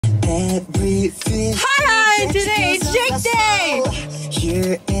everything. Hi, today is Jake Day!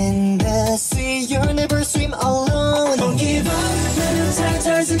 Here in the sea, you'll never swim alone. Don't give up, when the tide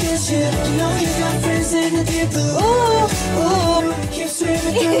turns against you. You know you got friends in the deep blue. Ooh, keep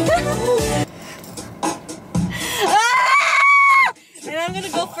swimming through. And I'm gonna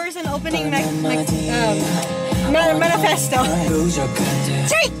go first in opening manifesto.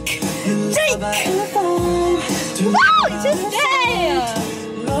 Jake! Jake! Wow, it's his day!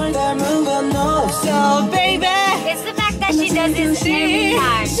 So, baby! It's the fact that she does this every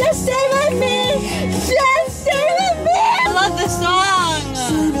time. Just stay with me! Just stay with me! I love the song!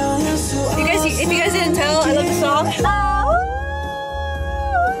 If you guys didn't tell, I love the song.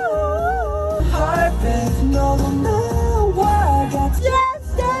 Just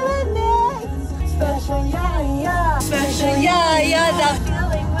stay with me! Special, yeah. Special, yeah, the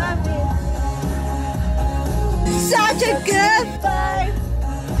feeling of me. Such a good vibe!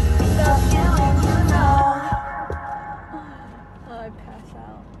 The feeling, you know. Oh, I pass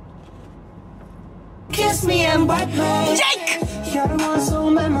out. Kiss me and bite me. Jake!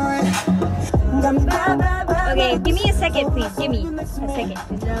 Okay, give me a second, please. Give me a second.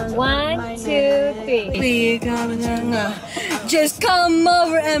 1, 2, 3. Please come just come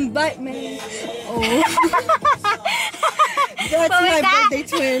over and bite me. Oh. That's my birthday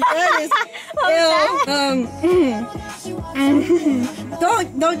twin. That is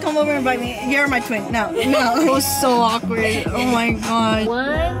don't come over and bite me. You're my twin. No. It was so awkward. Oh my god.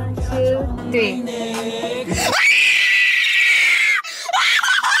 1, 2, 3.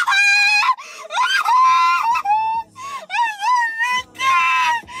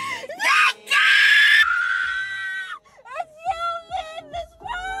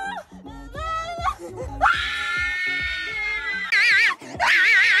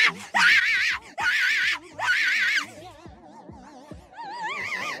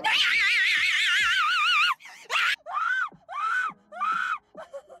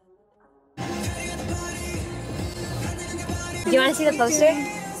 Do you want to see the poster?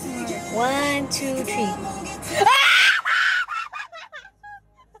 1, 2, 3.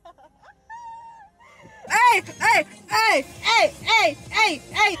 Hey!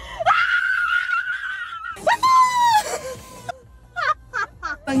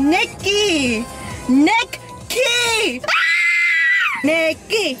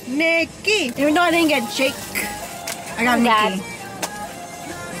 Nikki! Even though I didn't get Jake, I got Dad. Nikki.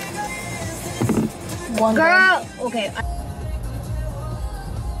 One Girl! Okay.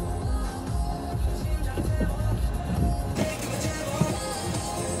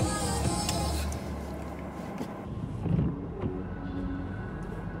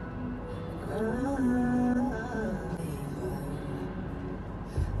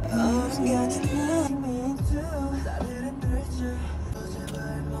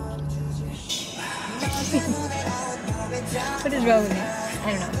 What is wrong with me? I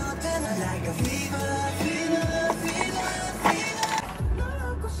don't know.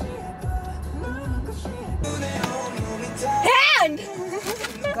 Hand!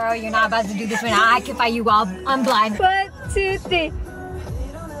 Girl, you're not about to do this when I occupy you while I'm blind. 1, 2, 3.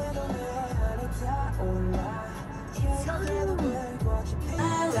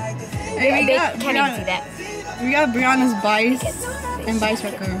 Hey, They can't even see that. We got Brianna's bice and bice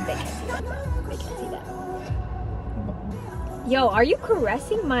record. They can't see that. Yo, are you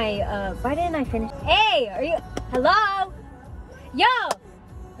caressing my, why didn't I finish? Hey, are you, hello? Yo,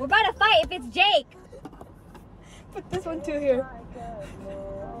 we're about to fight if it's Jake. Put this one too here.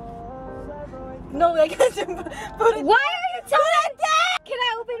 No, I can't put it. Why are you telling that? Can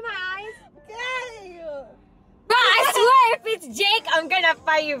I open my eyes? Dang. Bro, I swear if it's Jake, I'm gonna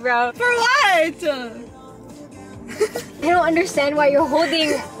fight you, bro. For what? I don't understand why you're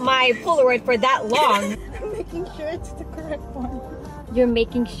holding my Polaroid for that long. I'm making sure it's the correct one. You're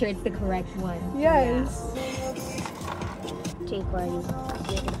making sure it's the correct one. Yes. Jake, where are you?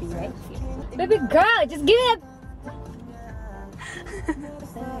 You're gonna be right here. Baby girl, just give it.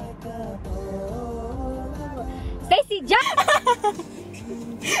 Stacy Ja.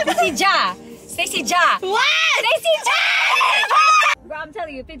 Stacy Ja. Stacy Ja. What? Stacy Ja. Bro, I'm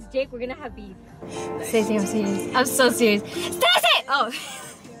telling you, if it's Jake, we're gonna have beef. Stacy, I'm serious. I'm so serious. Stacy! Oh.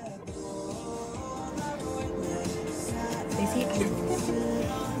 Stacy.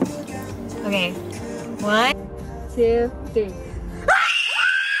 Okay. 1, 2, 3.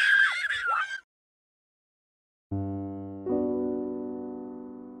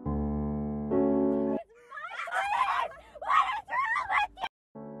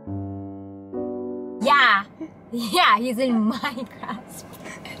 Yeah, he's in my grasp.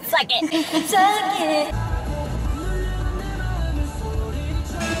 Suck it. Suck it.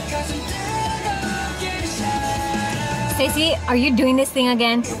 Stacy, are you doing this thing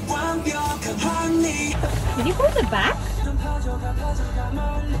again? Did you close it back?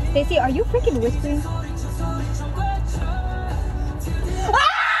 Stacy, are you freaking whispering?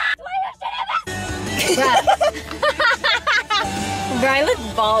 Bruh. Bro, I look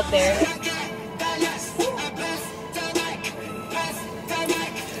bald there.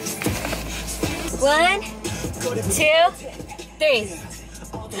 One, 2, 3.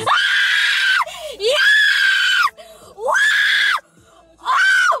 Yeah! Wow!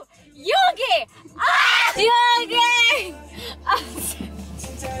 Oh! Yogi! Ah! Yogi!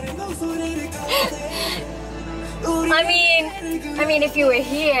 I mean, if you were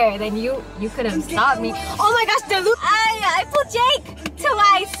here, then you could have stopped me. Oh my gosh, the loop! I pulled Jake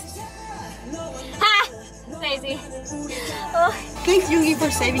twice. Ha! Crazy. Oh. Thanks, Yogi, for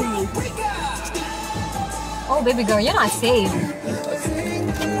saving me. Oh, baby girl, you're not saved.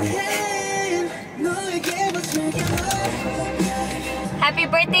 Happy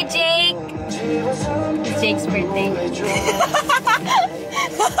birthday, Jake! It's Jake's birthday.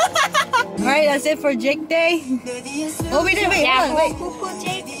 Alright, that's it for Jake Day. Oh, wait, Yeah, wait. who pulled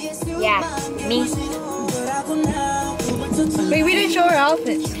Jake? Yeah, me. Wait, we didn't show our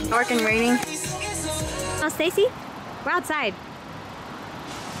outfits. Dark and raining. Oh, Stacy, we're outside.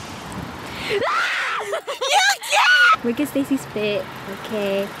 Look at Stacy's fit.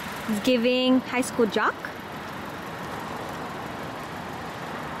 Okay, he's giving high school jock.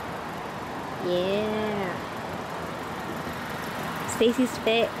 Yeah. Stacy's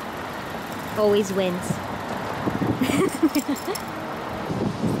fit always wins.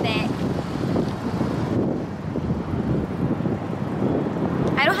 Fit.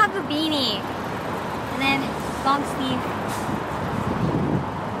 I don't have a beanie. And then long sleeve.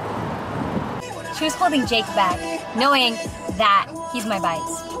 She was holding Jake back, knowing that he's my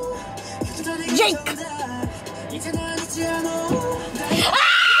bias. Jake!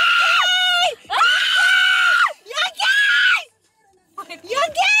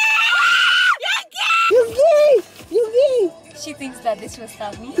 She thinks that this will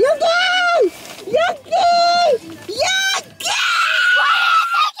stop me.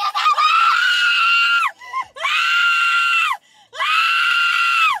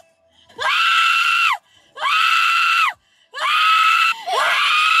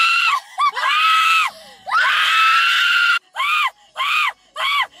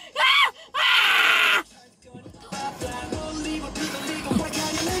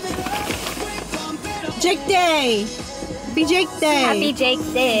 Jake Day! Happy Jake Day! Happy Jake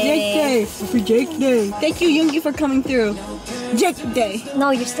Day. Jake Day! Happy Jake Day! Thank you, Yoongi, for coming through. Jake Day!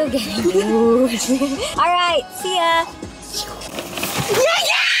 No, you're still getting used. Alright, see ya.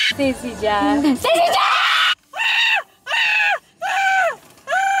 Stacy Ja. Stacy Ja!